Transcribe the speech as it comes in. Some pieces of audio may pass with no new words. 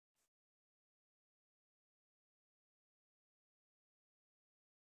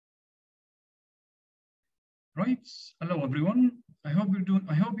Right. Hello, everyone. I hope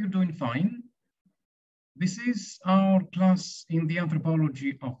you're doing fine. This is our class in the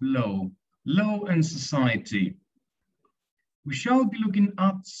anthropology of law and society. We shall be looking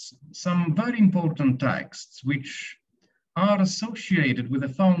at some very important texts which are associated with the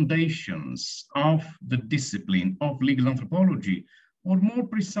foundations of the discipline of legal anthropology, or more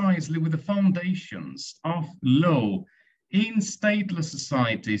precisely with the foundations of law in stateless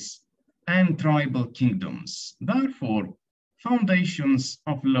societies and tribal kingdoms. Therefore, foundations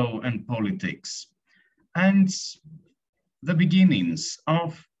of law and politics, and the beginnings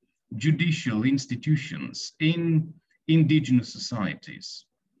of judicial institutions in indigenous societies.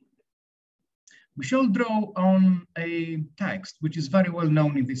 We shall draw on a text which is very well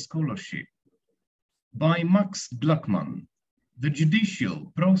known in this scholarship by Max Gluckman, The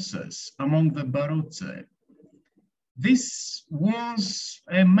Judicial Process Among the Barotse. This was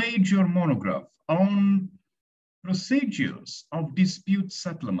a major monograph on procedures of dispute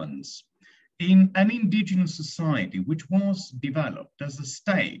settlements in an indigenous society which was developed as a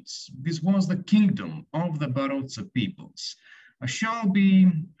state. This was the kingdom of the Barotse peoples. I shall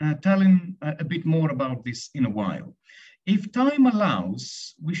be telling a bit more about this in a while. If time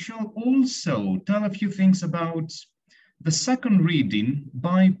allows, we shall also tell a few things about the second reading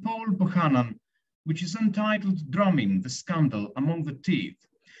by Paul Buchanan, which is entitled Drumming the Scandal Among the Teeth.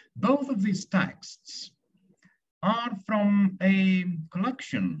 Both of these texts are from a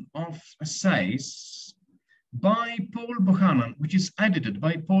collection of essays by Paul Buchanan, which is edited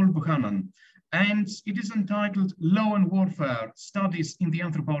by Paul Buchanan, and it is entitled Law and Warfare, Studies in the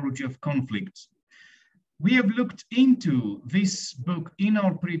Anthropology of Conflict. We have looked into this book in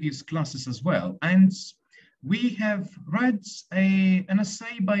our previous classes as well, and we have read an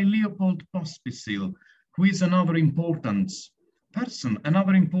essay by Leopold Pospisil, who is another important person,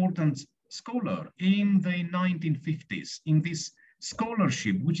 another important scholar in the 1950s in this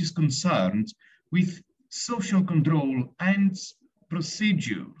scholarship, which is concerned with social control and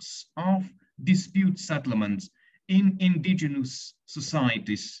procedures of dispute settlements in indigenous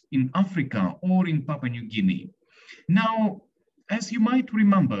societies in Africa or in Papua New Guinea. Now, as you might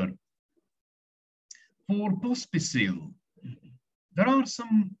remember, for Pospisil, there are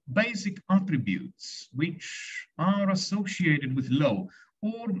some basic attributes which are associated with law,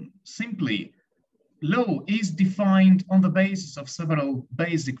 or simply, law is defined on the basis of several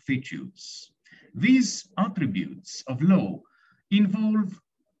basic features. These attributes of law involve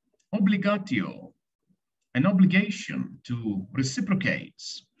obligatio, an obligation to reciprocate,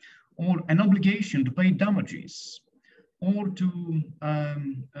 or an obligation to pay damages, or to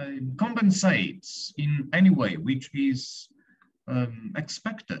compensate in any way which is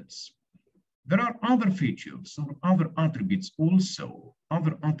expected. There are other features or other attributes also,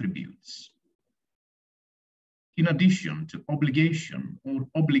 other attributes. In addition to obligation or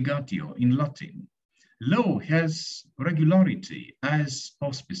obligatio in Latin, law has regularity, as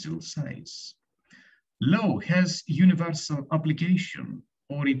Pospisil says. Law has universal application,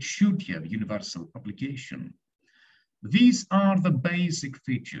 or it should have universal application. These are the basic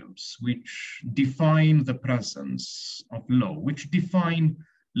features which define the presence of law, which define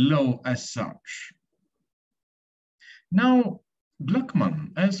law as such. Now,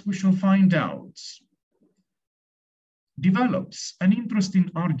 Gluckman, as we shall find out, develops an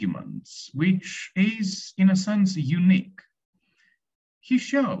interesting argument which is, in a sense, unique. He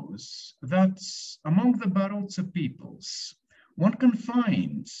shows that among the Barotse peoples, one can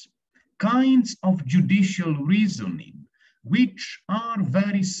find kinds of judicial reasoning which are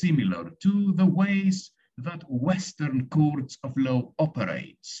very similar to the ways that Western courts of law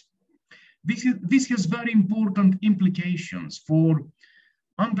operate. This has very important implications for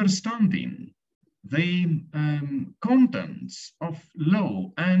understanding the contents of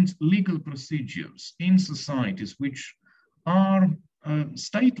law and legal procedures in societies which are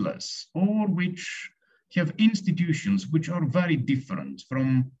stateless or which have institutions which are very different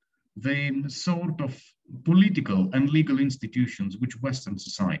from the sort of political and legal institutions which Western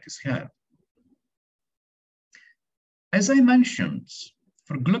societies have. As I mentioned,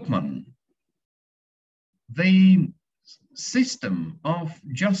 for Gluckman, the system of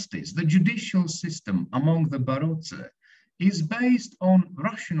justice, the judicial system among the Barotse, is based on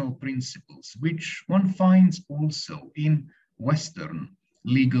rational principles, which one finds also in Western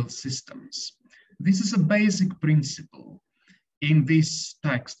legal systems. This is a basic principle in this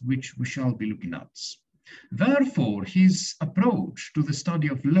text, which we shall be looking at. Therefore, his approach to the study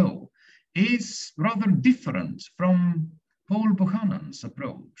of law is rather different from Paul Buchanan's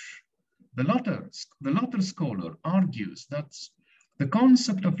approach. The latter scholar argues that the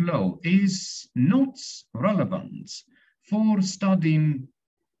concept of law is not relevant for studying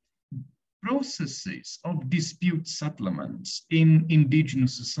processes of dispute settlements in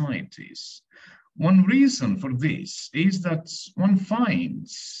indigenous societies. One reason for this is that one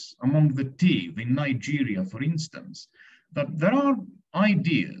finds among the Tiv in Nigeria, for instance, that there are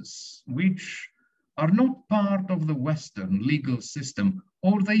ideas which are not part of the Western legal system,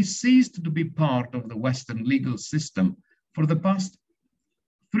 or they ceased to be part of the Western legal system for the past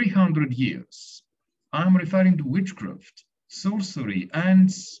 300 years. I'm referring to witchcraft, sorcery,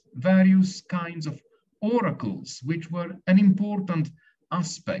 and various kinds of oracles, which were an important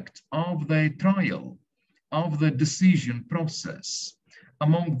aspect of the trial, of the decision process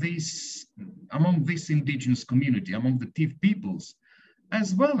among this indigenous community, among the Tiv peoples,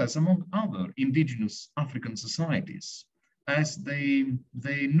 as well as among other indigenous African societies, as the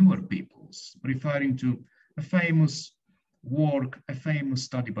Nuer peoples, referring to a famous work, a famous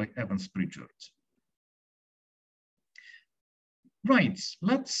study by Evans Pritchard. Right,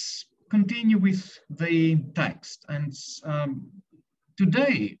 let's continue with the text. And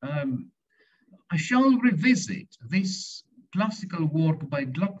today, I shall revisit this classical work by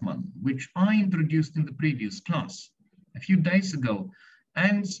Gluckman, which I introduced in the previous class a few days ago.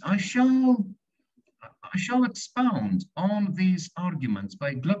 And I shall expound on these arguments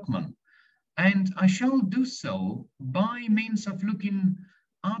by Gluckman. And I shall do so by means of looking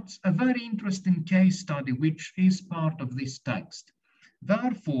at a very interesting case study, which is part of this text.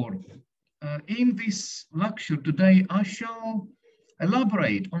 Therefore, in this lecture today, I shall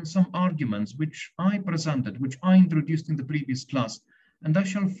elaborate on some arguments which I presented, which I introduced in the previous class, and I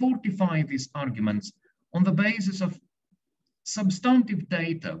shall fortify these arguments on the basis of substantive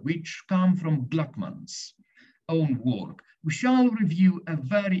data which come from Gluckman's own work. We shall review a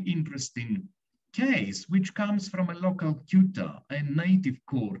very interesting case which comes from a local Kuta, a native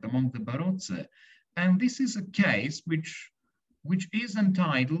court among the Barotse. And this is a case which is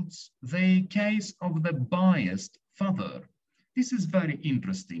entitled The Case of the Biased Father. This is very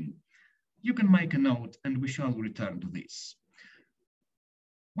interesting. You can make a note and we shall return to this.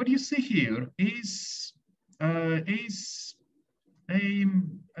 What you see here is a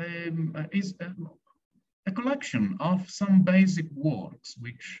collection of some basic works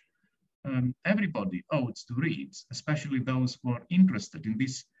which everybody ought to read, especially those who are interested in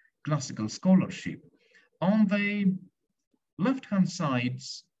this classical scholarship. On the left-hand side,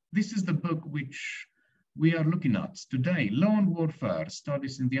 this is the book which we are looking at today, Law and Warfare,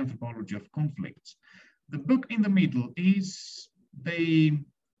 Studies in the Anthropology of Conflict. The book in the middle is the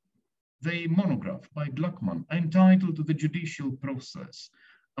monograph by Gluckman entitled The Judicial Process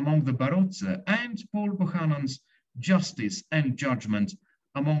among the Barotse and Paul Bohannon's Justice and Judgment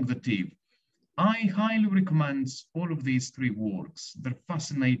among the Tiv. I highly recommend all of these three works. They're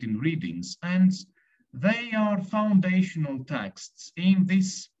fascinating readings and they are foundational texts in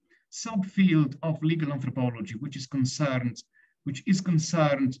this subfield of legal anthropology, which is concerned with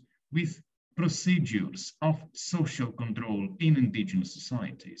procedures of social control in indigenous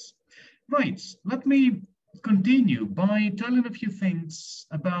societies. Right, let me continue by telling a few things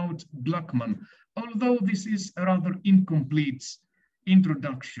about Gluckman, although this is a rather incomplete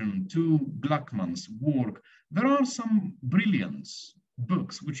introduction to Gluckman's work. There are some brilliant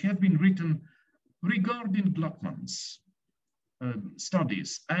books which have been written regarding Gluckman's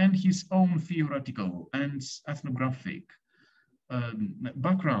studies and his own theoretical and ethnographic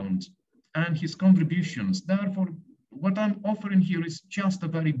background and his contributions. Therefore, what I'm offering here is just a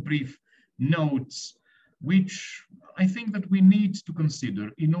very brief notes, which I think that we need to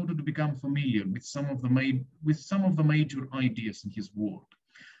consider in order to become familiar with some of the major ideas in his work.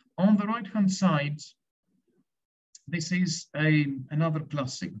 On the right-hand side, this is another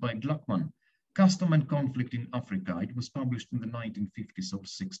classic by Gluckman, Custom and Conflict in Africa. It was published in the 1950s or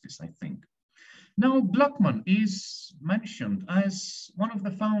 60s, I think. Now, Gluckman is mentioned as one of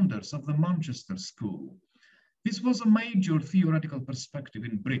the founders of the Manchester School. This was a major theoretical perspective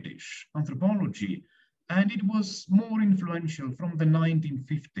in British anthropology, and it was more influential from the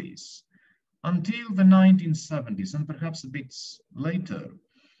 1950s until the 1970s, and perhaps a bit later.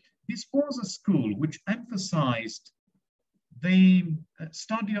 This was a school which emphasized the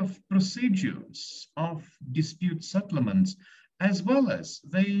study of procedures of dispute settlements, as well as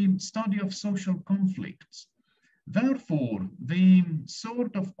the study of social conflicts. Therefore, the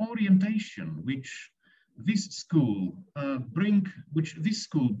sort of orientation which this school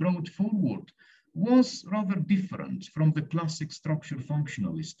brought forward was rather different from the classic structure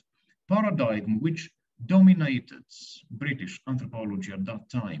functionalist paradigm which dominated British anthropology at that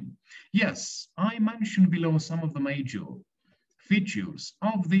time. Yes, I mentioned below some of the major features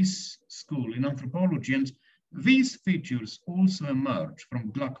of this school in anthropology, and these features also emerge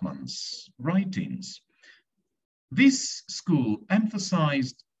from Gluckman's writings. This school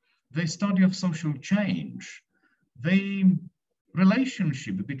emphasized the study of social change, the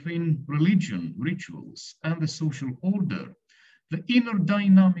relationship between religion, rituals, and the social order, the inner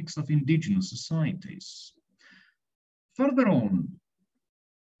dynamics of indigenous societies. Further on,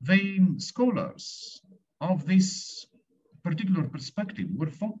 the scholars of this particular perspective were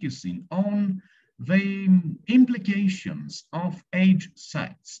focusing on the implications of age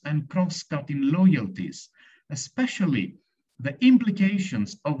sets and cross-cutting loyalties, especially the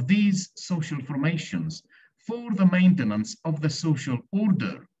implications of these social formations for the maintenance of the social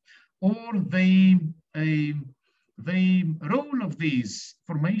order, or the role of these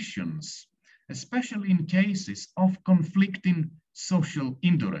formations, especially in cases of conflicting social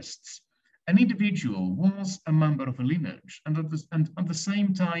interests. An individual was a member of a lineage, and at the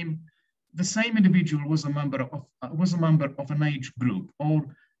same time, the same individual was a member of an age group or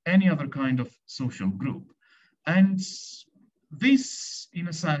any other kind of social group. And this, in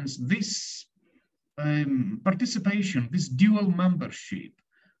a sense, this participation, this dual membership,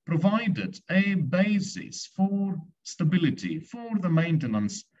 provided a basis for stability, for the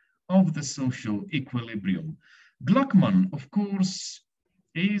maintenance of the social equilibrium. Gluckman, of course,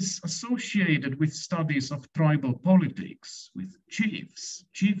 is associated with studies of tribal politics, with chiefs,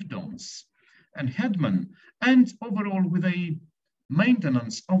 chiefdoms, and headmen, and overall with a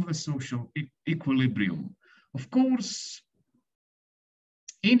maintenance of the social equilibrium. Of course,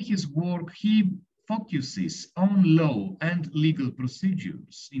 in his work, he focuses on law and legal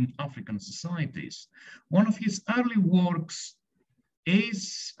procedures in African societies. One of his early works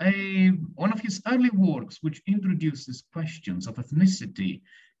which introduces questions of ethnicity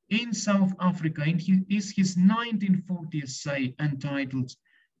in South Africa is his 1940 essay entitled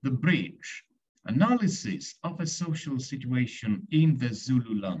 "The Bridge: Analysis of a Social Situation in the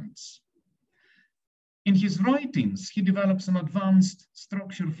Zululands." In his writings, he develops an advanced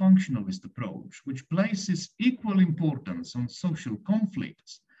structure functionalist approach, which places equal importance on social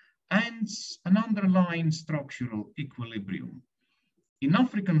conflicts and an underlying structural equilibrium. In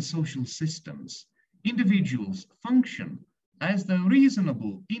African social systems, individuals function as the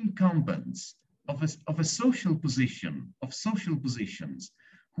reasonable incumbents of a social position, of social positions,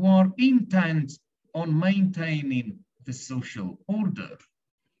 who are intent on maintaining the social order.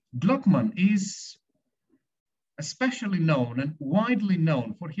 Gluckman is especially known and widely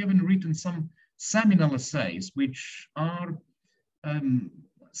known for having written some seminal essays which are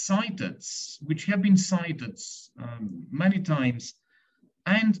cited, which have been cited many times.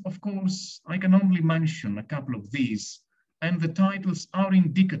 And of course, I can only mention a couple of these, and the titles are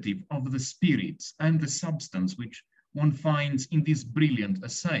indicative of the spirit and the substance which one finds in these brilliant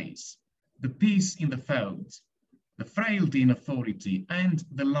essays: The Peace in the Veld, The Frailty in Authority, and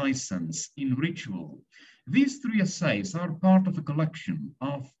The License in Ritual. These three essays are part of a collection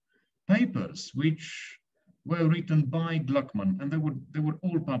of papers which were written by Gluckman, and they were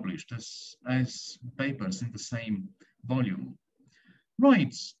all published as papers in the same volume.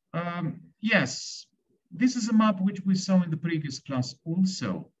 Right, yes, this is a map which we saw in the previous class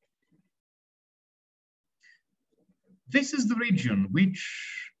also. This is the region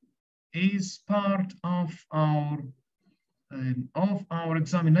which is part of our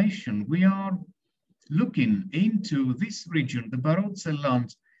examination. We are looking into this region, the Barotse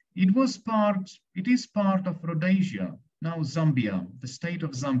land. It is part of Rhodesia, now Zambia, the state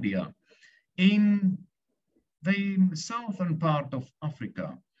of Zambia, in the southern part of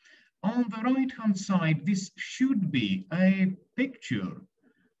Africa. On the right-hand side, this should be a picture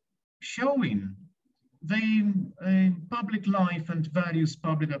showing the public life and various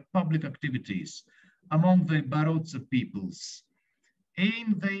public activities among the Barotse peoples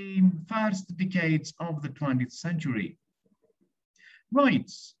in the first decades of the 20th century.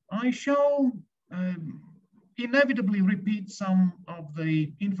 Right, I shall inevitably repeat some of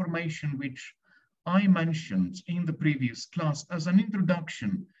the information which I mentioned in the previous class as an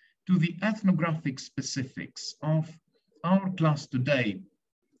introduction to the ethnographic specifics of our class today.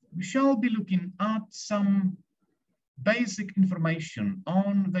 We shall be looking at some basic information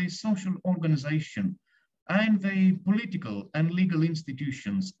on the social organization and the political and legal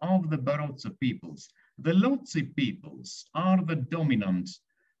institutions of the Barotse peoples. The Lozi peoples are the dominant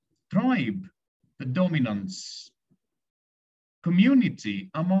tribe, the dominant community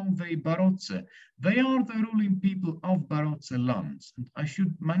among the Barotse. They are the ruling people of Barotse lands. And I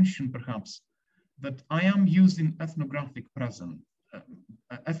should mention perhaps that I am using ethnographic present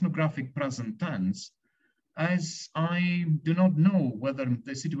tense as I do not know whether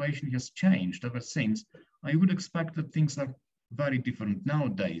the situation has changed ever since, I would expect that things are very different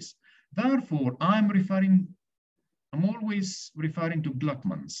nowadays. Therefore, I'm always referring to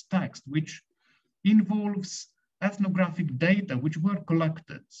Gluckman's text, which involves ethnographic data which were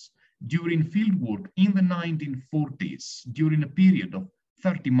collected during fieldwork in the 1940s, during a period of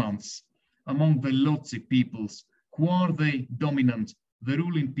 30 months among the Lozi peoples, who are the dominant, the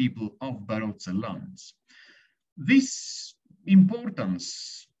ruling people of Barotse lands. This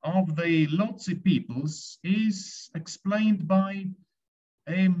importance of the Lozi peoples is explained by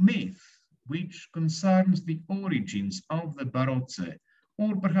a myth which concerns the origins of the Barotse,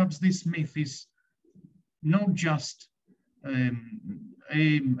 or perhaps this myth is not just an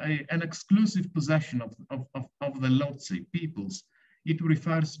exclusive possession of the Lozi peoples. It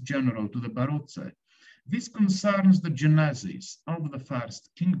refers generally to the Barotse. This concerns the genesis of the first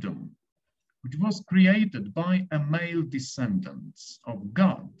kingdom, which was created by a male descendant of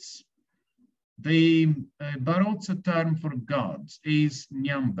gods. The Barotse term for gods is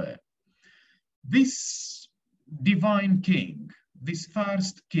Nyambe. This divine king, this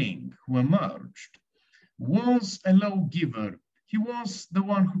first king who emerged, was a lawgiver. He was the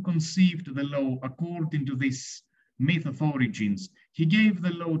one who conceived the law according to this myth of origins. He gave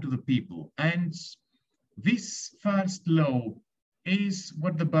the law to the people, and this first law is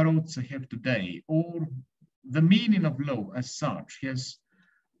what the Barotse have today, or the meaning of law as such has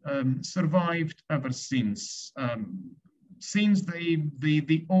survived ever since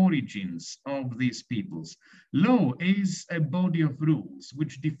the origins of these peoples. Law is a body of rules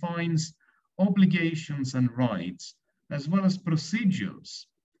which defines obligations and rights, as well as procedures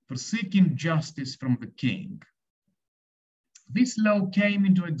for seeking justice from the king. This law came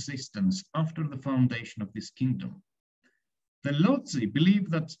into existence after the foundation of this kingdom. The Lozi believe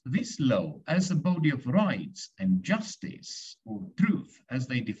that this law, as a body of rights and justice, or truth as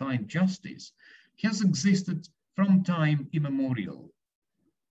they define justice, has existed from time immemorial.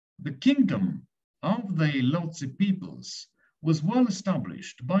 The kingdom of the Lozi peoples was well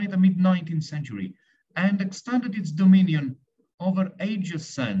established by the mid-19th century and extended its dominion over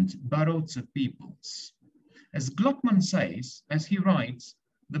adjacent Barotse peoples. As Gluckman says, as he writes,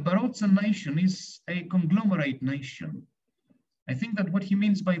 the Barotse nation is a conglomerate nation. I think that what he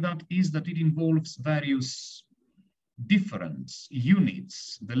means by that is that it involves various different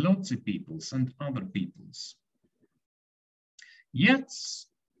units, the Lozi peoples and other peoples. Yet,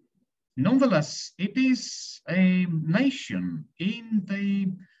 nonetheless, it is a nation in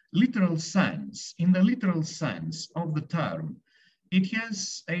the literal sense of the term. It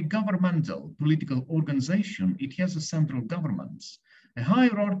has a governmental political organization. It has a central government, a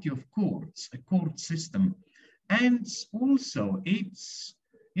hierarchy of courts, a court system, and also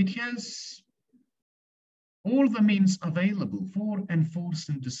it has all the means available for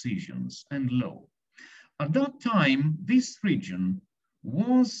enforcing decisions and law. At that time, this region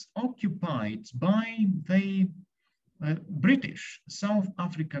was occupied by the British South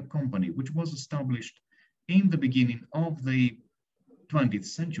Africa Company, which was established in the beginning of the 20th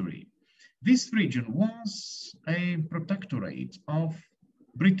century. This region was a protectorate of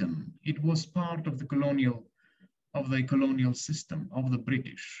Britain. It was part of the colonial system of the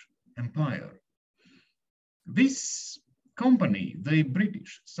British Empire. This company, the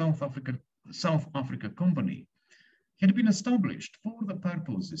British South Africa Company, had been established for the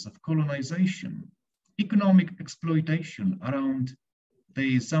purposes of colonization, economic exploitation around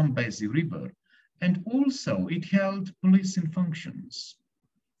the Zambezi River, and also it held policing functions.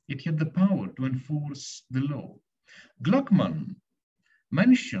 It had the power to enforce the law. Gluckman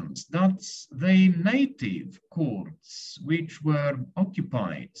mentions that the native courts, which were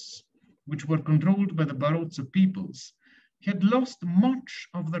occupied, which were controlled by the Barotse peoples, had lost much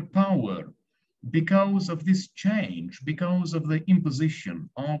of their power because of this change, because of the imposition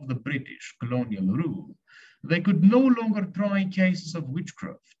of the British colonial rule. They could no longer try cases of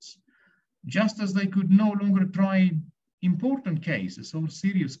witchcraft, just as they could no longer try important cases or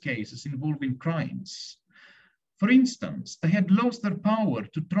serious cases involving crimes. For instance, they had lost their power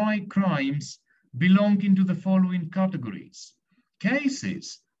to try crimes belonging to the following categories: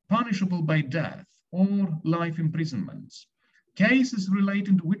 cases punishable by death or life imprisonment, cases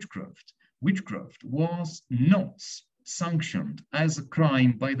relating to witchcraft. Witchcraft was not sanctioned as a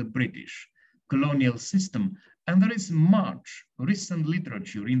crime by the British colonial system, and there is much recent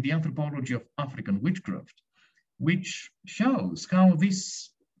literature in the anthropology of African witchcraft, which shows how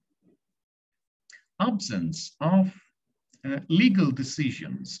this absence of legal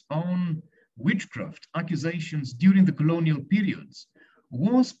decisions on witchcraft accusations during the colonial periods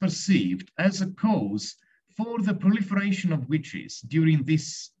was perceived as a cause for the proliferation of witches during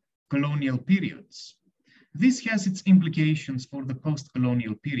these colonial periods. This has its implications for the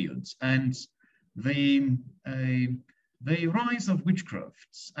post-colonial periods and the rise of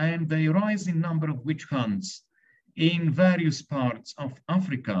witchcrafts and the rise in number of witch hunts in various parts of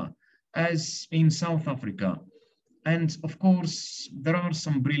Africa, as in South Africa. And of course, there are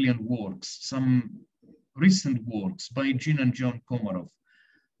some brilliant works, some recent works by Jean and John Komarov,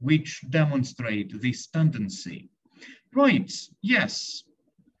 which demonstrate this tendency. Right, yes.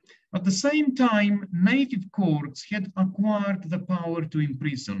 At the same time, native courts had acquired the power to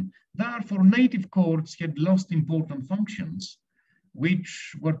imprison. Therefore, native courts had lost important functions,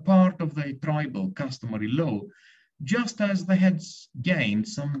 which were part of the tribal customary law, just as they had gained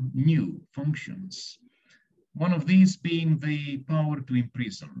some new functions. One of these being the power to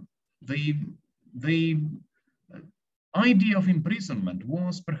imprison. The idea of imprisonment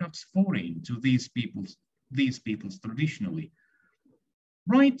was perhaps foreign to these peoples traditionally.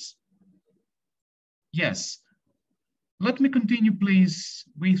 Right? Yes. Let me continue, please,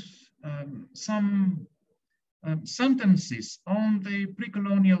 with some sentences on the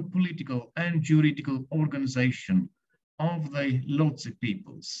pre-colonial political and juridical organization of the Lozi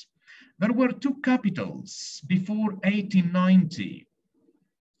peoples. There were two capitals before 1890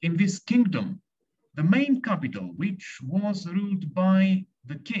 in this kingdom. The main capital, which was ruled by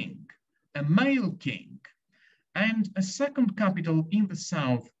the king, a male king, and a second capital in the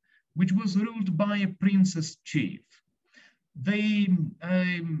south, which was ruled by a princess chief. The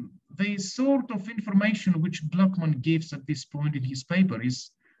sort of information which Gluckman gives at this point in his paper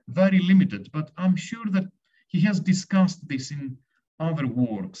is very limited, but I'm sure that he has discussed this in other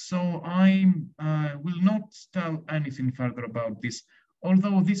works. So I will not tell anything further about this,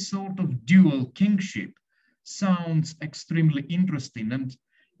 although this sort of dual kingship sounds extremely interesting and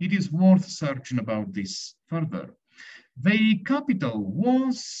it is worth searching about this further. The capital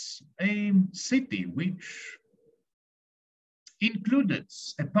was a city which included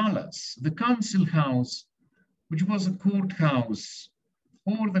a palace, the council house, which was a courthouse,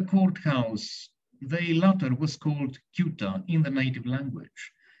 or the courthouse. The latter was called Kuta in the native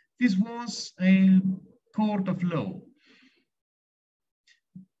language. This was a court of law.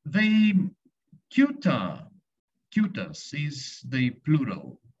 The kutas is the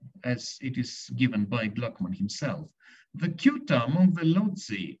plural, as it is given by Gluckman himself. The kuta among the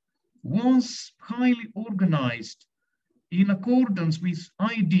Lozi was highly organized in accordance with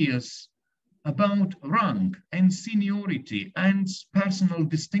ideas about rank and seniority and personal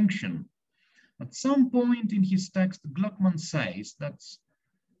distinction. At some point in his text, Gluckman says that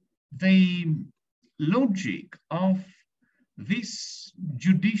the logic of this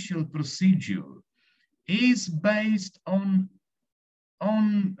judicial procedure is based on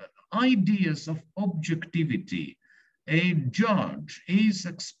ideas of objectivity. A judge is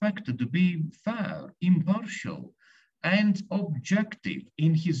expected to be fair, impartial, and objective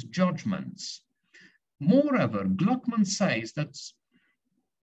in his judgments. Moreover, Gluckman says that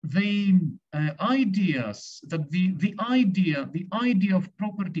the idea of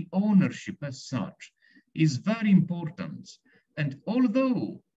property ownership as such is very important. And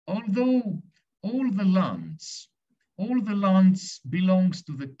although all the lands belongs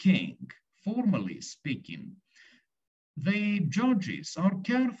to the king, formally speaking, the judges are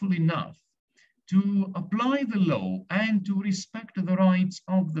careful enough to apply the law and to respect the rights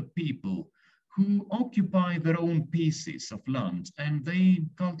of the people who occupy their own pieces of land and they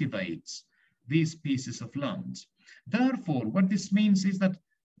cultivate these pieces of land. Therefore, what this means is that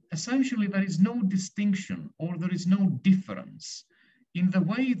essentially there is no distinction or there is no difference in the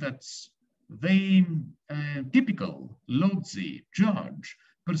way that the typical Lozi judge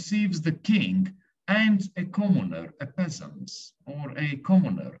perceives the king and a commoner, a peasant, or a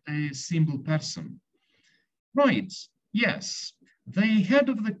commoner, a simple person. Right, yes. The head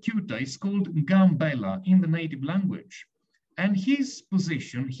of the Kuta is called Gambela in the native language, and his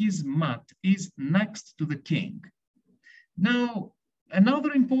position, his mat, is next to the king. Now,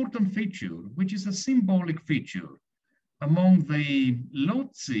 another important feature, which is a symbolic feature among the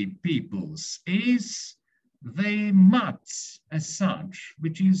Lozi peoples, is the mat as such,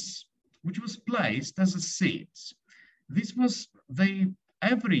 which was placed as a seat. This was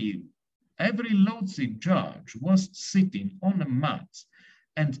every Lozi judge was sitting on a mat,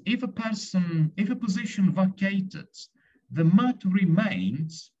 and if a position vacated, the mat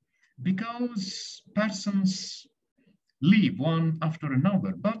remains because persons leave one after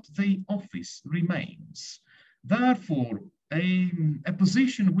another, but the office remains. Therefore, a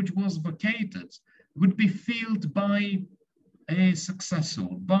position which was vacated would be filled by a successor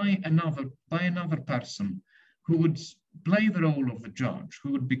by another person who would play the role of the judge,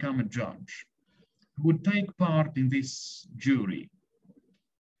 who would become a judge, who would take part in this jury.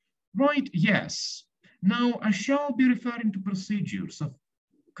 Right, yes. Now, I shall be referring to procedures of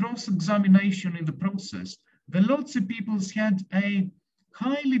cross-examination in the process. The Lozi peoples had a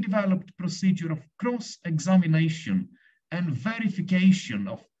highly developed procedure of cross-examination and verification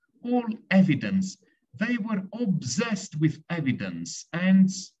of all evidence. They were obsessed with evidence, and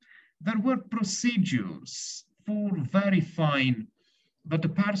there were procedures for verifying that a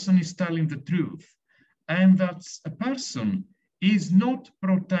person is telling the truth and that a person is not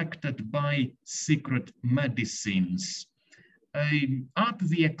protected by secret medicines at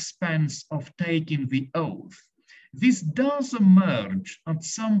the expense of taking the oath. This does emerge at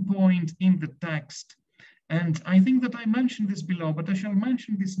some point in the text, and I think that I mentioned this below, but I shall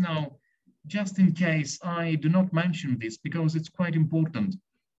mention this now just in case I do not mention this because it's quite important.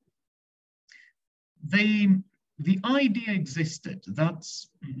 The idea existed that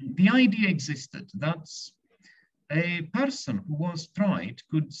a person who was tried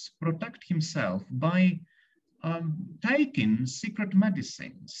could protect himself by taking secret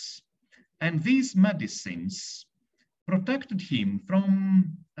medicines, and these medicines protected him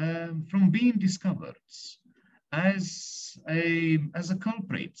from being discovered as a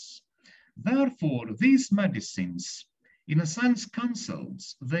culprit. Therefore, these medicines, in a sense, cancelled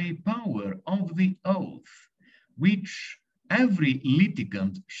the power of the oath, which every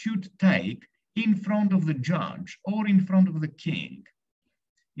litigant should take in front of the judge or in front of the king.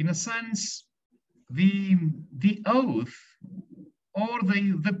 In a sense, the oath or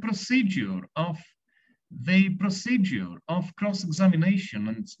the procedure of cross-examination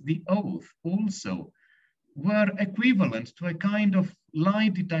and the oath also were equivalent to a kind of lie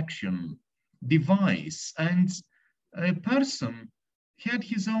detection device, and a person had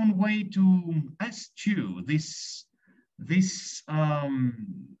his own way to eschew this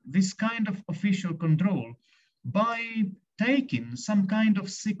kind of official control by taking some kind of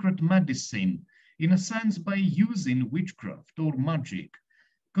secret medicine, in a sense by using witchcraft or magic,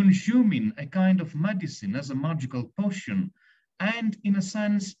 consuming a kind of medicine as a magical potion, and in a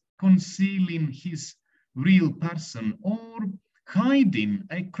sense concealing his real person or hiding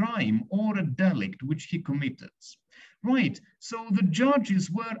a crime or a delict which he committed. Right, so the judges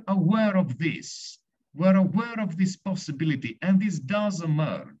were aware of this possibility, and this does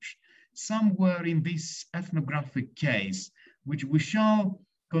emerge somewhere in this ethnographic case, which we shall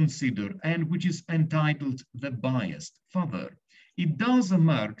consider and which is entitled The Biased Father. It does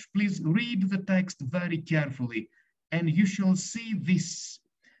emerge. Please read the text very carefully, and you shall see this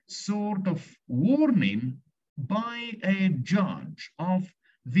sort of warning by a judge of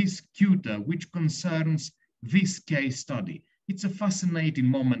this tutor, which concerns this case study. It's a fascinating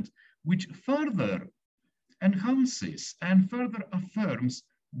moment which further enhances and further affirms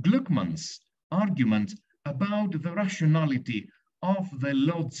Gluckman's argument about the rationality of the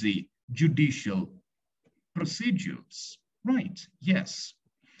Lozi judicial procedures. Right, yes.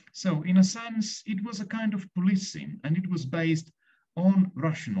 So in a sense, it was a kind of policing, and it was based on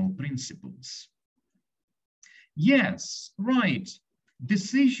rational principles. Yes, right.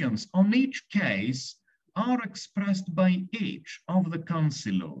 Decisions on each case are expressed by each of the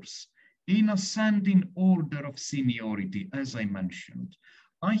councillors in ascending order of seniority, as I mentioned.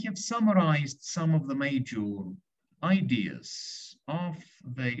 I have summarized some of the major ideas of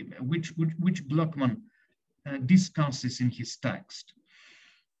which Gluckman discusses in his text.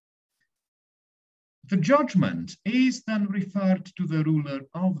 The judgment is then referred to the ruler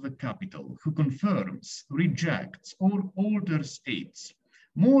of the capital, who confirms, rejects, or alters it.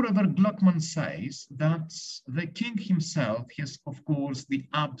 Moreover, Gluckman says that the king himself has, of course, the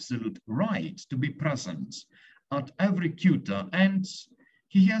absolute right to be present at every tutor, and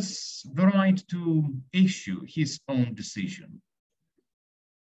he has the right to issue his own decision.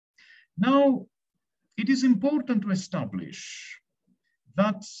 Now, it is important to establish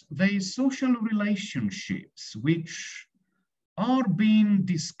that the social relationships which are being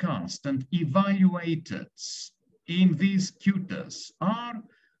discussed and evaluated in these tutors are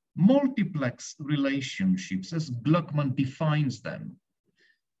multiplex relationships, as Gluckman defines them.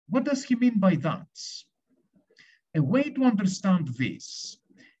 What does he mean by that? A way to understand this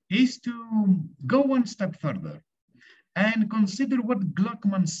is to go one step further and consider what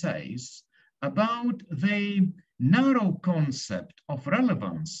Gluckman says about the narrow concept of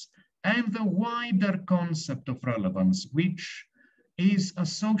relevance and the wider concept of relevance, which is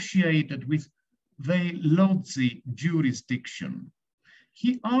associated with the Lozi jurisdiction.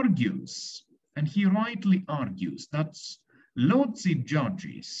 He argues, and he rightly argues, that Lozi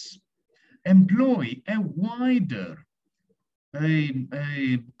judges employ a wider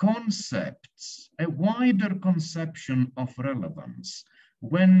a wider conception of relevance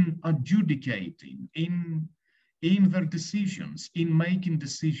when adjudicating in their decisions, in making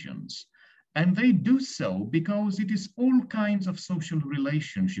decisions. And they do so because it is all kinds of social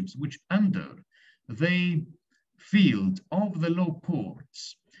relationships which enter the field of the law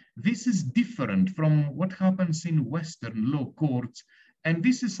courts. This is different from what happens in Western law courts, and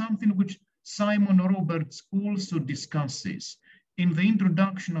this is something which Simon Roberts also discusses in the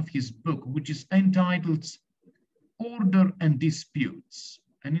introduction of his book, which is entitled Order and Disputes,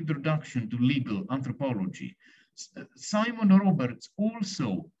 an introduction to legal anthropology. Simon Roberts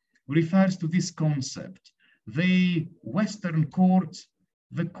also refers to this concept, the Western courts,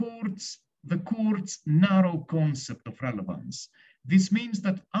 the court's narrow concept of relevance. This means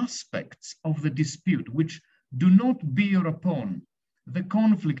that aspects of the dispute which do not bear upon the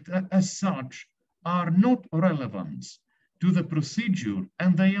conflict as such are not relevant to the procedure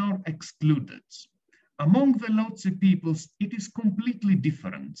and they are excluded. Among the Lozi peoples, it is completely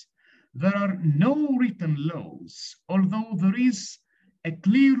different. There are no written laws, although there is a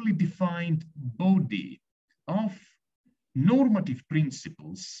clearly defined body of normative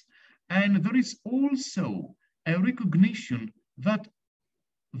principles, and there is also a recognition that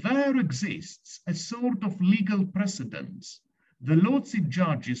there exists a sort of legal precedent. The Lozi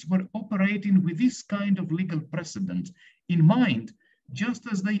judges were operating with this kind of legal precedent in mind, just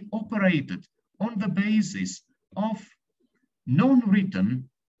as they operated on the basis of non-written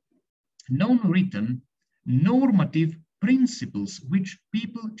normative principles which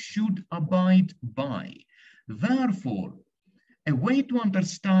people should abide by. Therefore, a way to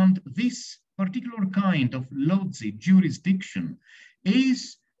understand this particular kind of Lozi jurisdiction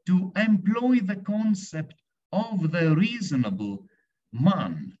is to employ the concept of the reasonable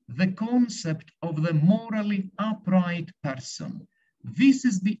man, the concept of the morally upright person. This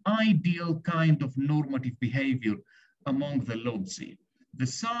is the ideal kind of normative behavior among the Lozi. The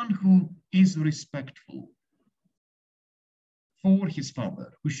son who is respectful for his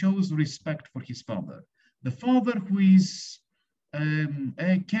father, who shows respect for his father. The father who is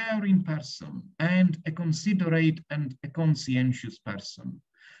a caring person and a considerate and a conscientious person.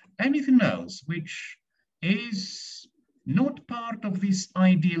 Anything else which is not part of this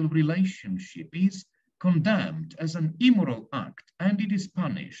ideal relationship is condemned as an immoral act, and it is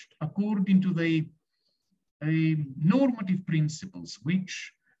punished according to the normative principles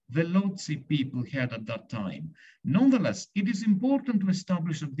which the Lozi people had at that time. Nonetheless, it is important to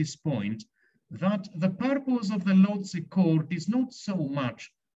establish at this point that the purpose of the Lozi court is not so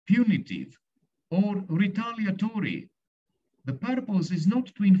much punitive or retaliatory. The purpose is not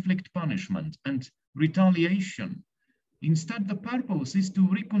to inflict punishment and retaliation. Instead, the purpose is to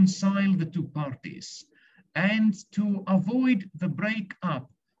reconcile the two parties and to avoid the breakup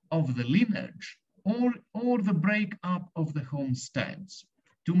of the lineage or the breakup of the homesteads,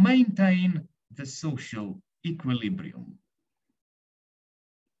 to maintain the social equilibrium.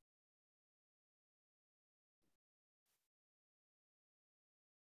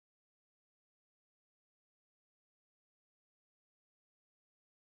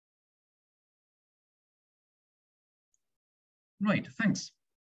 Right, thanks.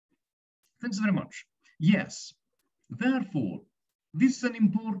 Thanks very much. Yes, therefore, this is an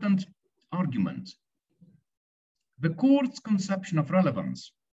important argument. The court's conception of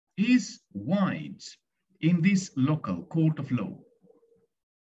relevance is wide in this local court of law.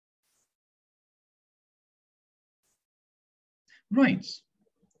 Right,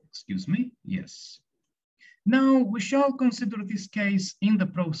 excuse me, yes. Now we shall consider this case in the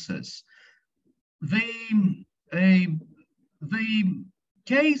process. The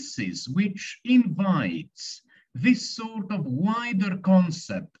cases which invites this sort of wider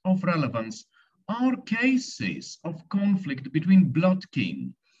concept of relevance are cases of conflict between blood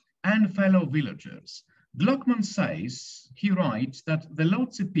kin and fellow villagers. Gluckman says, he writes, that the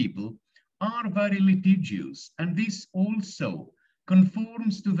Lozi people are very litigious, and this also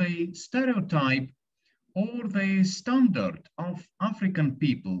conforms to the stereotype or the standard of African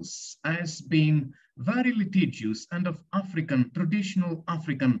peoples as being very litigious and of traditional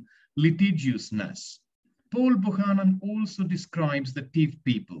African litigiousness. Paul Buchanan also describes the Tiv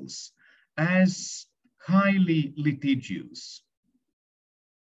peoples as highly litigious.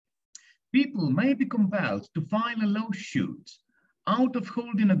 People may be compelled to file a lawsuit out of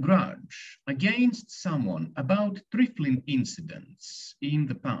holding a grudge against someone about trifling incidents in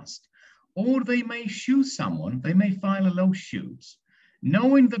the past, or they may sue someone, they may file a lawsuit,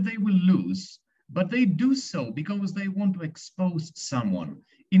 knowing that they will lose, but they do so because they want to expose someone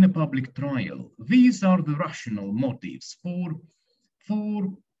in a public trial. These are the rational motives for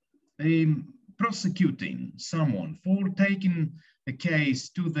prosecuting someone, for taking a case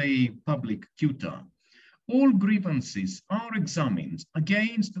to the public tutor. All grievances are examined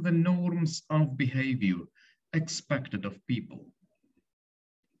against the norms of behavior expected of people.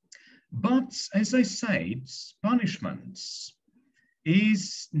 But as I said, punishments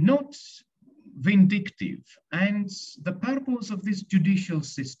is not vindictive, and the purpose of this judicial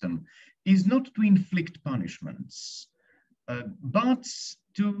system is not to inflict punishments, but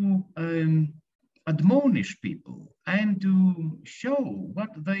to admonish people and to show what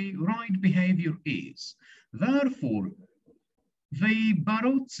the right behavior is. Therefore, the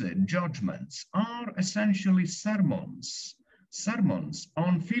Barotse judgments are essentially sermons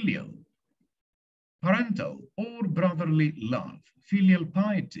on filial, parental, or brotherly love, filial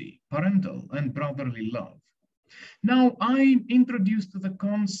piety, parental and brotherly love. Now, I introduced the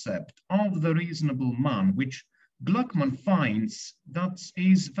concept of the reasonable man, which Gluckman finds that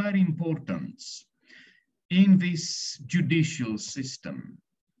is very important in this judicial system.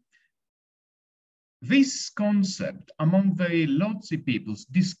 This concept among the Lozi peoples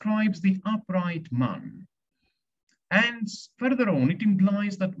describes the upright man. And further on, it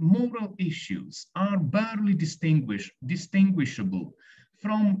implies that moral issues are barely distinguishable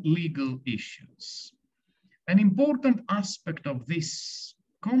from legal issues. An important aspect of this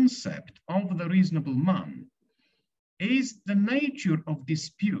concept of the reasonable man is the nature of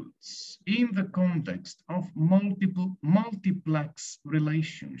disputes in the context of multiplex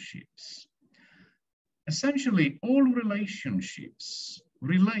relationships. Essentially, all relationships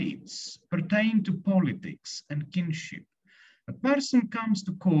pertain to politics and kinship. A person comes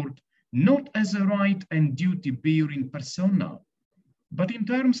to court not as a right and duty bearing persona, but in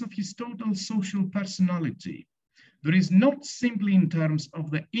terms of his total social personality. There is not simply in terms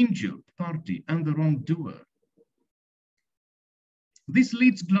of the injured party and the wrongdoer. This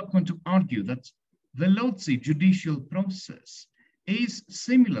leads Gluckman to argue that the Lozi judicial process is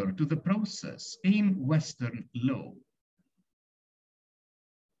similar to the process in Western law.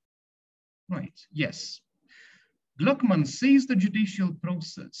 Right, yes. Gluckman sees the judicial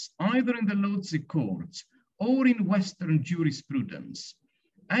process, either in the Lozi courts or in Western jurisprudence,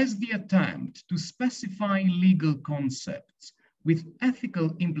 as the attempt to specify legal concepts with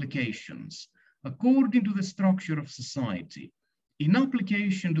ethical implications according to the structure of society, in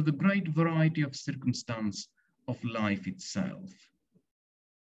application to the great variety of circumstance of life itself.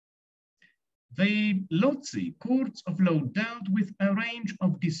 The Lozi courts of law dealt with a range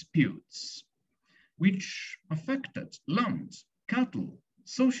of disputes which affected land, cattle,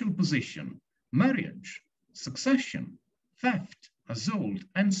 social position, marriage, succession, theft, assault,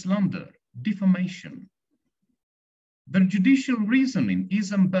 and slander, defamation. The judicial reasoning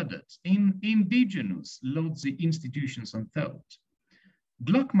is embedded in indigenous Lozi institutions and thought.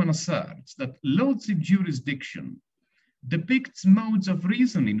 Gluckman asserts that Lozi jurisdiction depicts modes of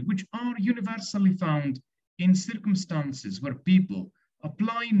reasoning which are universally found in circumstances where people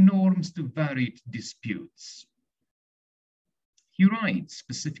apply norms to varied disputes. He writes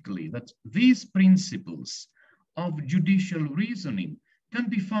specifically that these principles of judicial reasoning can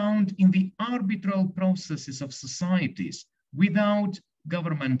be found in the arbitral processes of societies without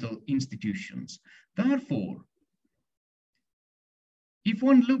governmental institutions. Therefore, if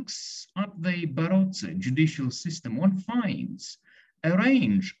one looks at the Barotse judicial system, one finds a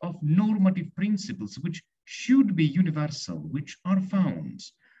range of normative principles which should be universal, which are found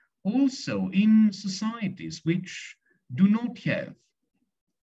also in societies which do not have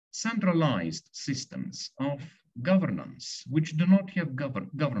centralized systems of governance, which do not have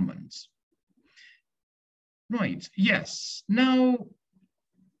governments. Right, yes. Now,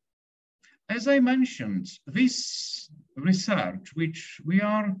 as I mentioned, this research which we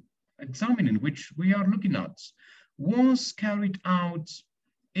are examining, which we are looking at, was carried out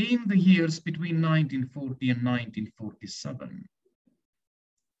in the years between 1940 and 1947.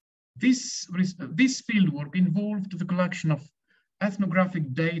 This fieldwork involved the collection of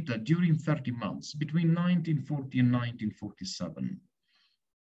ethnographic data during 30 months between 1940 and 1947.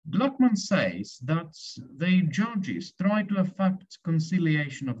 Gluckman says that the judges try to effect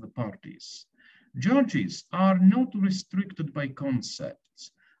conciliation of the parties. Judges are not restricted by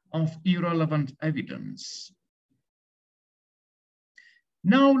concepts of irrelevant evidence.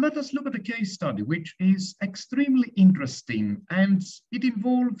 Now let us look at a case study which is extremely interesting, and it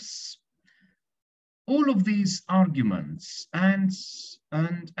involves all of these arguments and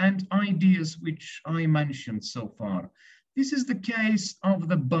ideas which I mentioned so far. This is the case of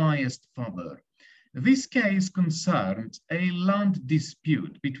the biased father. This case concerned a land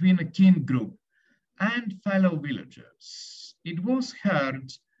dispute between a kin group and fellow villagers. It was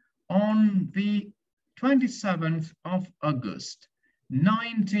heard on the 27th of August,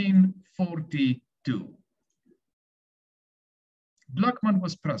 1942. Gluckman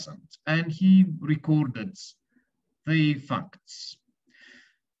was present and he recorded the facts.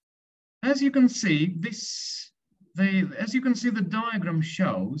 As you can see, the diagram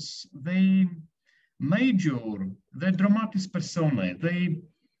shows the dramatis personae, the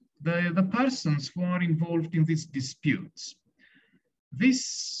persons who are involved in these disputes.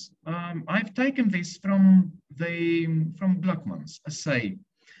 I've taken this from Gluckman's essay,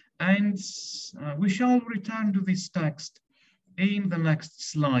 and we shall return to this text in the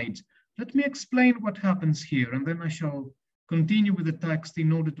next slide. Let me explain what happens here, and then I shall continue with the text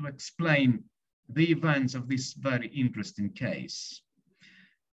in order to explain the events of this very interesting case.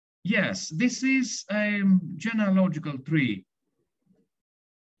 Yes, this is a genealogical tree.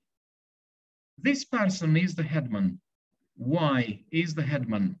 This person is the headman. Y is the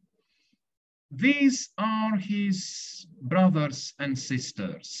headman. These are his brothers and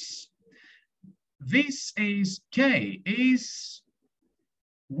sisters. This is K, is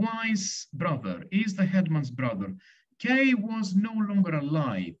Y's brother, is the headman's brother. K was no longer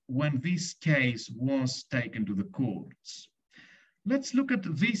alive when this case was taken to the courts. Let's look at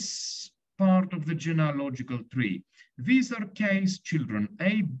this part of the genealogical tree. These are K's children,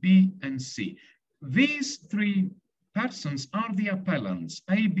 A, B, and C. These three persons are the appellants,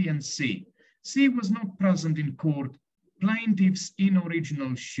 A, B, and C. C was not present in court. Plaintiffs in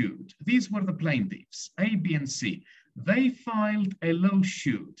original suit. These were the plaintiffs, A, B, and C. They filed a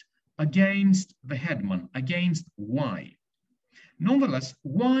lawsuit against the headman, against Y. Nonetheless,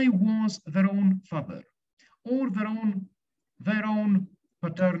 Y was their own father or their own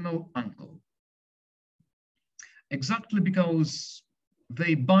paternal uncle. Exactly because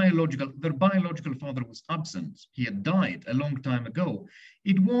their biological father was absent. He had died a long time ago.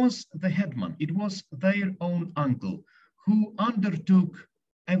 It was the headman, it was their own uncle who undertook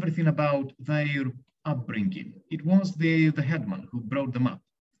everything about their upbringing. It was the headman who brought them up,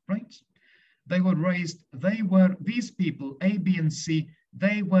 right? These people, A, B, and C,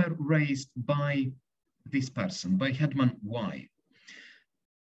 they were raised by this person, by headman Y.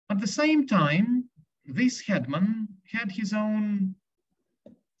 At the same time, this headman had his own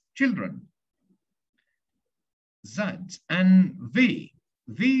children, Z and V.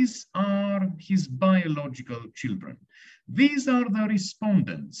 These are his biological children. These are the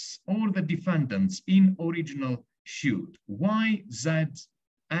respondents or the defendants in original suit, Y, Z,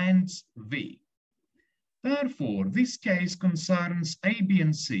 and V. Therefore, this case concerns A, B,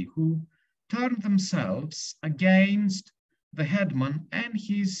 and C, who turned themselves against the headman and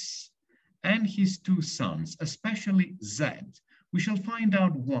his two sons, especially Z. We shall find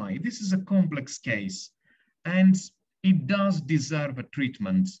out why. This is a complex case, and it does deserve a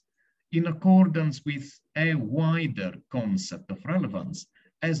treatment in accordance with a wider concept of relevance,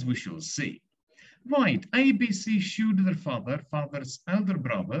 as we shall see. Right, ABC sued their father's elder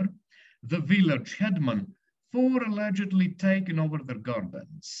brother, the village headman, for allegedly taking over their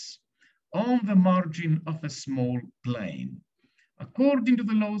gardens on the margin of a small plain. According to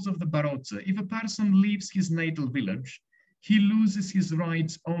the laws of the Barotse, if a person leaves his natal village, he loses his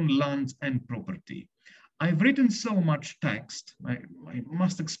rights on land and property. I've written so much text, I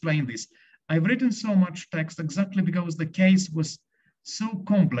must explain this. I've written so much text exactly because the case was so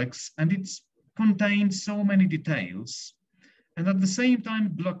complex and it contained so many details. And at the same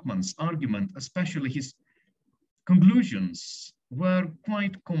time, Gluckman's argument, especially his conclusions, were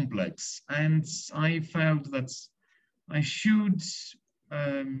quite complex. And I felt that I should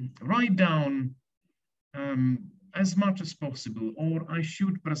write down as much as possible, or I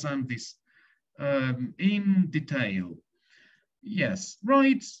should present this in detail. Yes,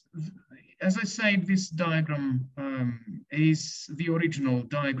 right. As I said, this diagram the original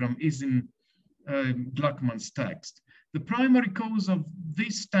diagram is in Gluckman's text. The primary cause of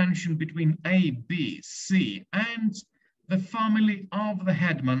this tension between A, B, C, and the family of the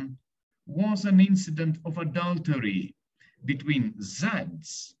headman was an incident of adultery between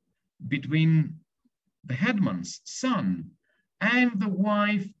between the headman's son and the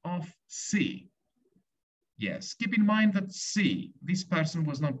wife of C. Yes, keep in mind that C, this person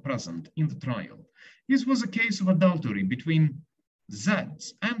was not present in the trial. This was a case of adultery between Z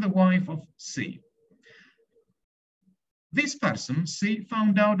and the wife of C. This person, C,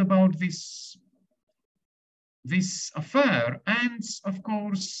 found out about this affair, and of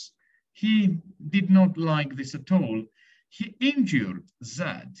course, he did not like this at all. He injured Z,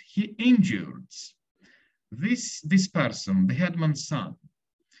 he injured this person, the headman's son,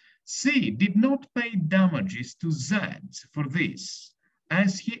 C did not pay damages to Z for this,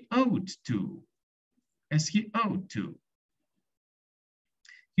 as he ought to.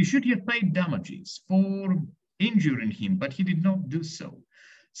 He should have paid damages for injuring him, but he did not do so.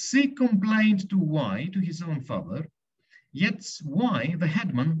 C complained to Y, to his own father, yet Y, the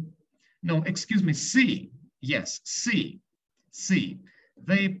headman, no, excuse me, C, yes, C,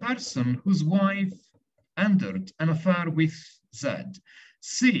 the person whose wife entered an affair with Z,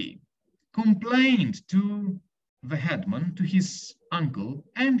 C complained to the headman, to his uncle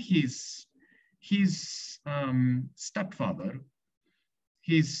and his stepfather,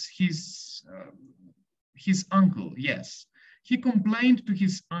 his uncle, yes. He complained to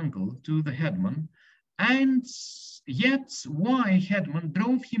his uncle, to the headman, and yet Y headman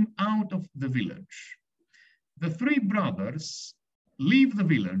drove him out of the village. The three brothers leave the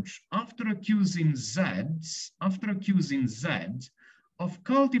village after accusing Z of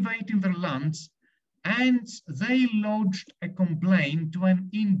cultivating their lands, and they lodged a complaint to an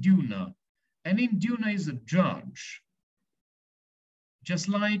induna. An induna is a judge. Just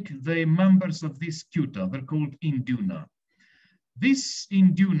like the members of this tuta, they're called induna. This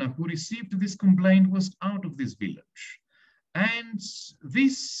induna who received this complaint was out of this village. And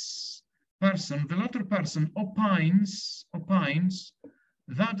this person, the latter person, opines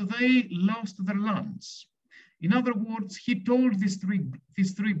that they lost their lands. In other words, he told these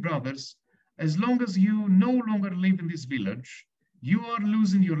three brothers, as long as you no longer live in this village, you are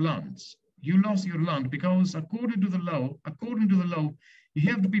losing your lands. You lost your land because according to the law, you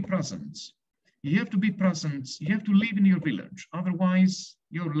have to be present. You have to be present, you have to live in your village. Otherwise,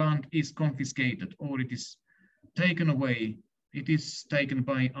 your land is confiscated or it is taken away. It is taken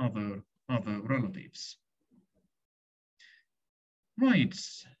by other relatives. Right,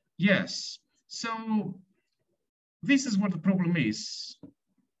 yes. So this is what the problem is.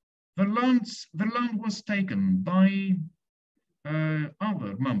 The land was taken by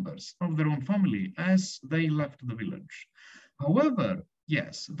other members of their own family as they left the village. However,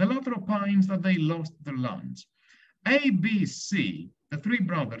 yes, the latter opines that they lost their land. A, B, C, the three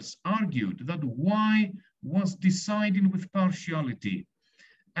brothers, argued that Y was deciding with partiality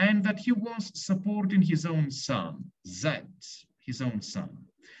and that he was supporting his own son, Z, his own son.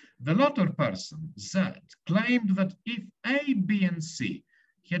 The latter person, Z, claimed that if A, B, and C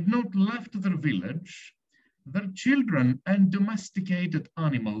had not left their village, their children and domesticated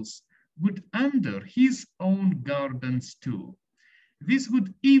animals would enter his own gardens too. This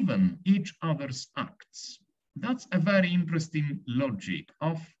would even each other's acts. That's a very interesting logic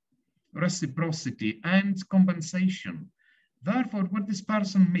of reciprocity and compensation. Therefore, what this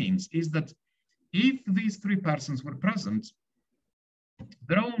person means is that if these three persons were present,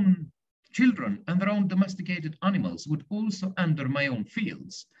 their own children and their own domesticated animals would also enter my own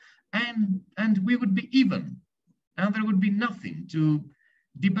fields, and we would be even, and there would be nothing to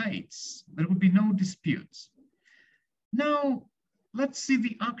debate. There would be no disputes. Now, let's see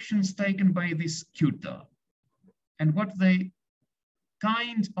the actions taken by this tutor and what the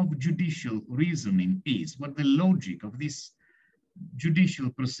kind of judicial reasoning is, what the logic of this judicial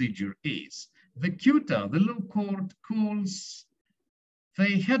procedure is. The tutor, the law court, calls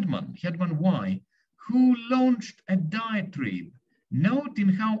the headman Y, who launched a diatribe noting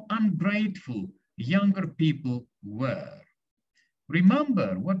how ungrateful younger people were.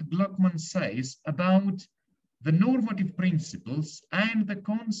 Remember what Gluckman says about the normative principles and the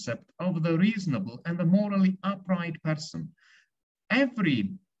concept of the reasonable and the morally upright person.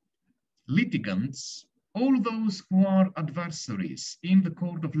 Every litigant, all those who are adversaries in the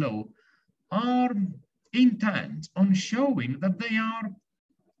court of law, are intent on showing that they are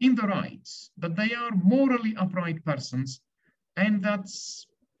in the rights, that they are morally upright persons, and that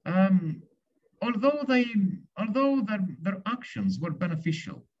although their actions were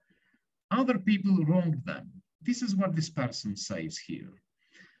beneficial, other people wronged them. This is what this person says here.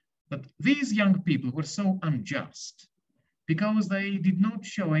 But these young people were so unjust because they did not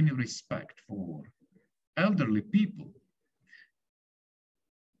show any respect for elderly people.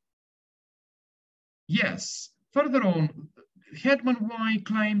 Yes, further on, Headman Y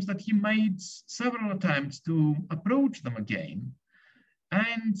claims that he made several attempts to approach them again,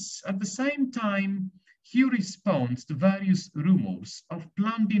 and at the same time, he responds to various rumors of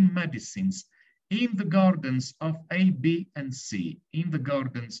planting medicines in the gardens of A, B, and C, in the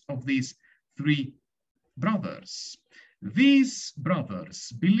gardens of these three brothers. These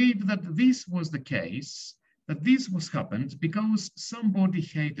brothers believed that this was the case, that this was happened because somebody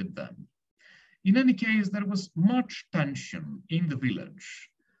hated them. In any case, there was much tension in the village,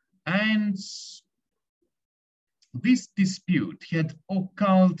 and this dispute had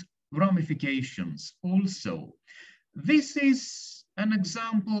occult ramifications also. This is an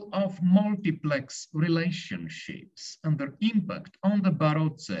example of multiplex relationships and their impact on the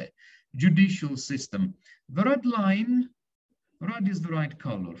Barotse judicial system. The red line, red is the right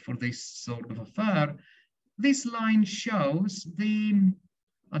color for this sort of affair. This line shows the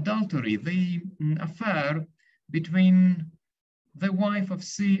adultery, the affair between the wife of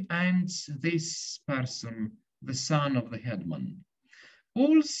C and this person, the son of the headman.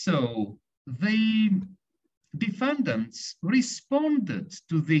 Also, the defendants responded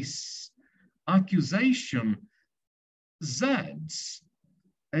to this accusation. Zeds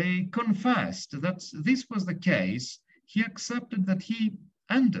confessed that this was the case. He accepted that he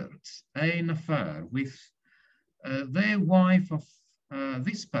entered an affair with the wife of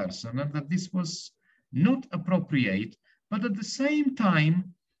this person and that this was not appropriate, but at the same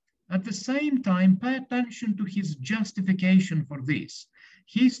time, pay attention to his justification for this.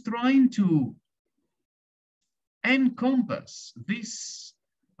 He's trying to encompass this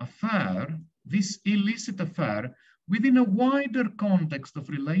affair, this illicit affair, within a wider context of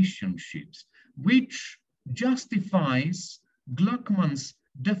relationships, which justifies Gluckman's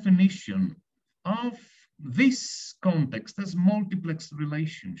definition of this context as multiplex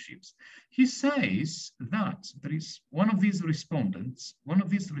relationships. He says that there is one of these respondents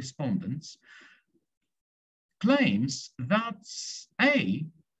claims that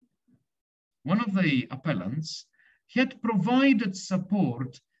one of the appellants, had provided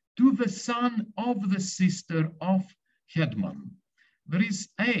support to the son of the sister of Headman. There is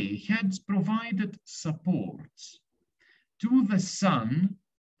had provided support to the son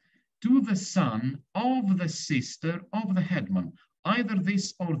of the sister of the headman, either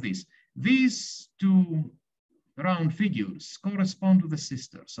this or this. These two round figures correspond to the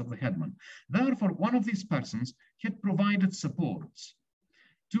sisters of the headman. Therefore, one of these persons had provided support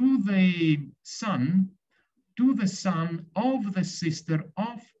to the son of the sister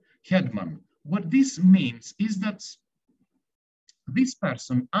of headman. What this means is that this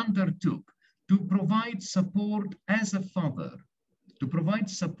person undertook to provide support as a father, to provide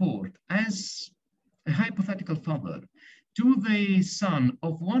support as a hypothetical father to the son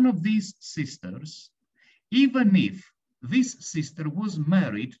of one of these sisters, even if this sister was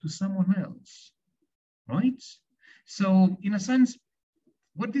married to someone else, right? So in a sense,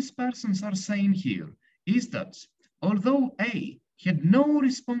 what these persons are saying here is that although A had no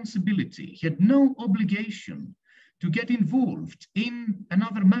responsibility, had no obligation to get involved in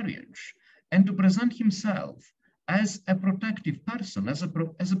another marriage and to present himself as a protective person, as a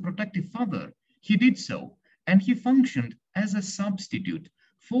protective father, he did so. And he functioned as a substitute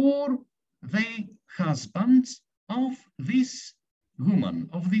for the husband of this woman,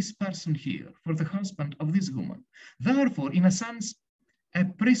 of this person here, for the husband of this woman. Therefore, in a sense, a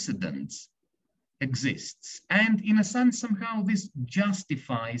precedent exists. And in a sense, somehow this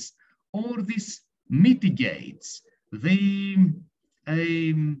justifies or this mitigates the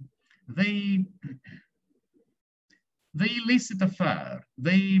illicit affair,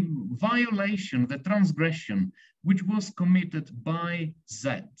 the violation, the transgression, which was committed by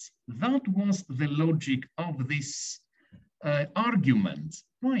Z. That was the logic of this argument,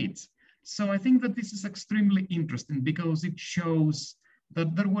 right? So I think that this is extremely interesting because it shows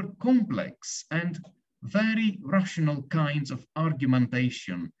that there were complex and very rational kinds of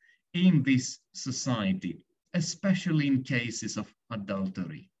argumentation in this society, especially in cases of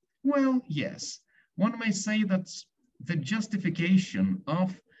adultery. Well, yes, one may say that the justification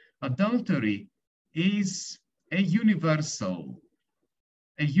of adultery is a universal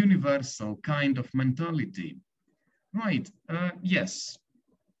kind of mentality, right? Yes.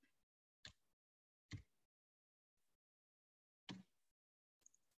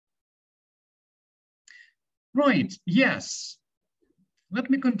 Right, yes. Let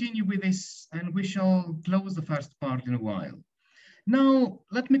me continue with this and we shall close the first part in a while. Now,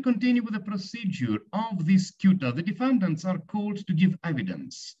 let me continue with the procedure of this CUTA. The defendants are called to give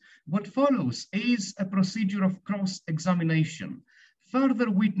evidence. What follows is a procedure of cross-examination. Further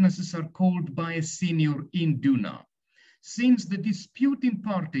witnesses are called by a senior induna. Since the disputing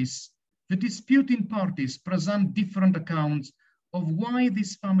parties present different accounts of why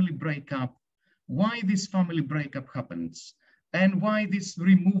this family breakup happens, and why this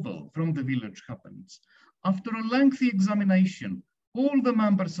removal from the village happens. After a lengthy examination, all the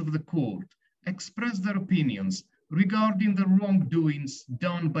members of the court express their opinions regarding the wrongdoings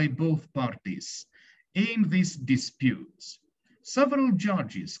done by both parties in this dispute. Several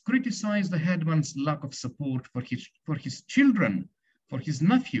judges criticize the headman's lack of support for his children, for his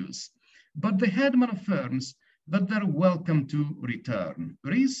nephews, but the headman affirms that they're welcome to return.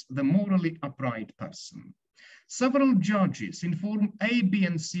 There is the morally upright person. Several judges inform A, B,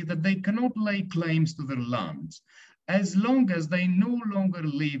 and C that they cannot lay claims to their lands as long as they no longer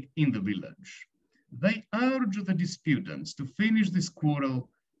live in the village. They urge the disputants to finish this quarrel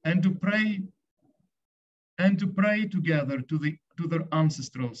and to pray together to their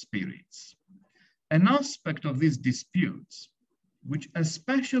ancestral spirits. An aspect of these disputes, which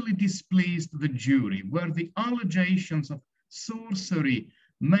especially displeased the jury, were the allegations of sorcery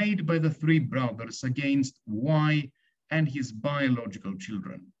made by the three brothers against Y and his biological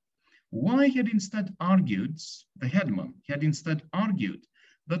children. Y had instead argued, the headman had instead argued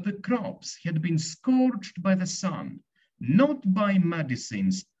that the crops had been scorched by the sun, not by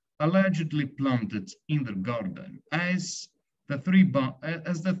medicines allegedly planted in their garden, as the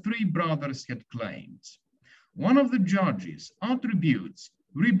three brothers had claimed. One of the judges attributes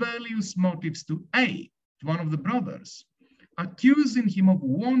rebellious motives to A, to one of the brothers, accusing him of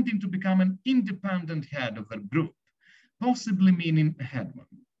wanting to become an independent head of their group, possibly meaning a headman.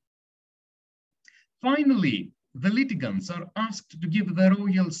 Finally, the litigants are asked to give the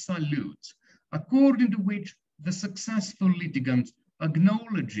royal salute, according to which the successful litigant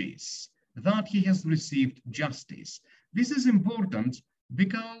acknowledges that he has received justice. This is important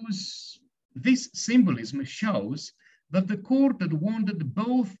because this symbolism shows that the court had wanted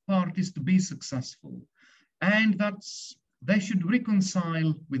both parties to be successful and that they should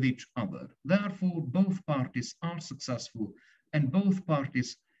reconcile with each other. Therefore, both parties are successful and both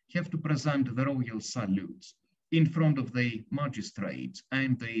parties have to present the royal salute in front of the magistrate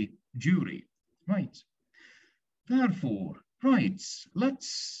and the jury, right? Therefore, right,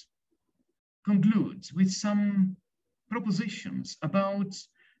 let's conclude with some propositions about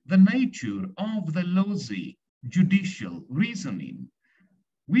the nature of the Lozi judicial reasoning.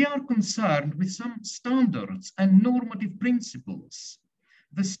 We are concerned with some standards and normative principles.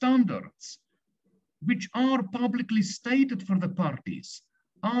 The standards which are publicly stated for the parties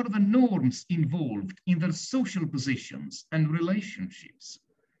are the norms involved in their social positions and relationships.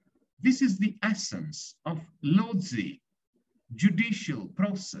 This is the essence of Lozi judicial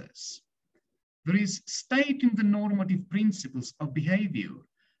process. There is stating the normative principles of behavior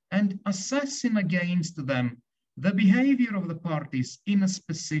and assessing against them the behavior of the parties in a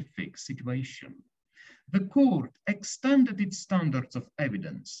specific situation. The court extended its standards of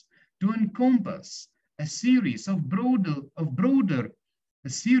evidence to encompass a series of broader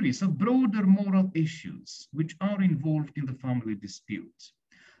moral issues which are involved in the family dispute.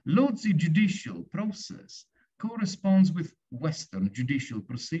 Lozi judicial process corresponds with Western judicial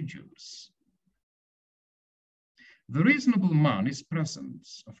procedures. The reasonable man is present,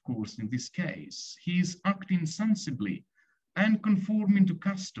 of course, in this case. He is acting sensibly and conforming to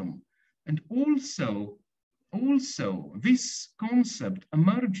custom. And also this concept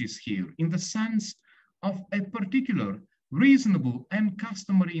emerges here in the sense of a particular reasonable and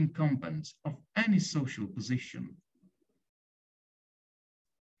customary incumbent of any social position.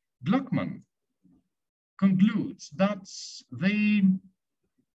 Gluckman concludes that the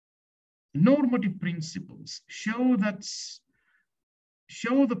normative principles show the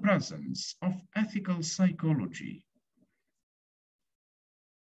presence of ethical psychology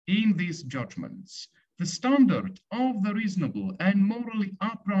in these judgments. The standard of the reasonable and morally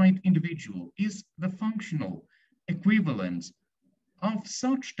upright individual is the functional equivalent of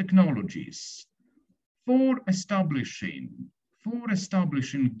such technologies for establishing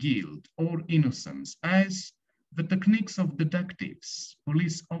guilt or innocence as the techniques of detectives,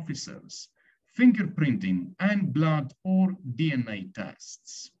 police officers, fingerprinting, and blood or DNA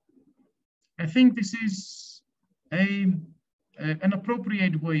tests. I think this is an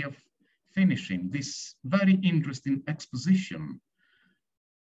appropriate way of finishing this very interesting exposition.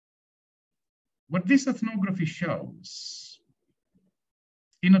 What this ethnography shows,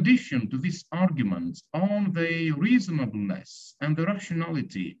 in addition to this argument on the reasonableness and the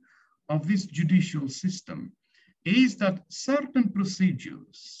rationality of this judicial system, is that certain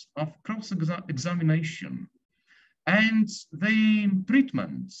procedures of cross-examination and the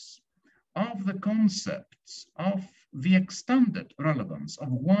treatments of the concepts of the extended relevance,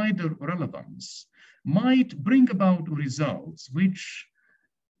 of wider relevance, might bring about results which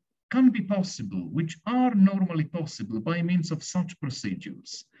can be possible, which are normally possible by means of such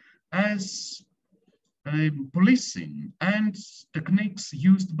procedures as policing and techniques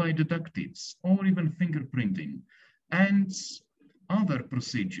used by detectives, or even fingerprinting and other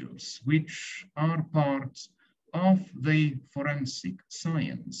procedures which are part of the forensic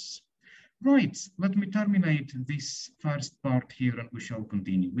science. Right, let me terminate this first part here and we shall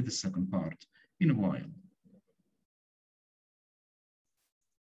continue with the second part in a while.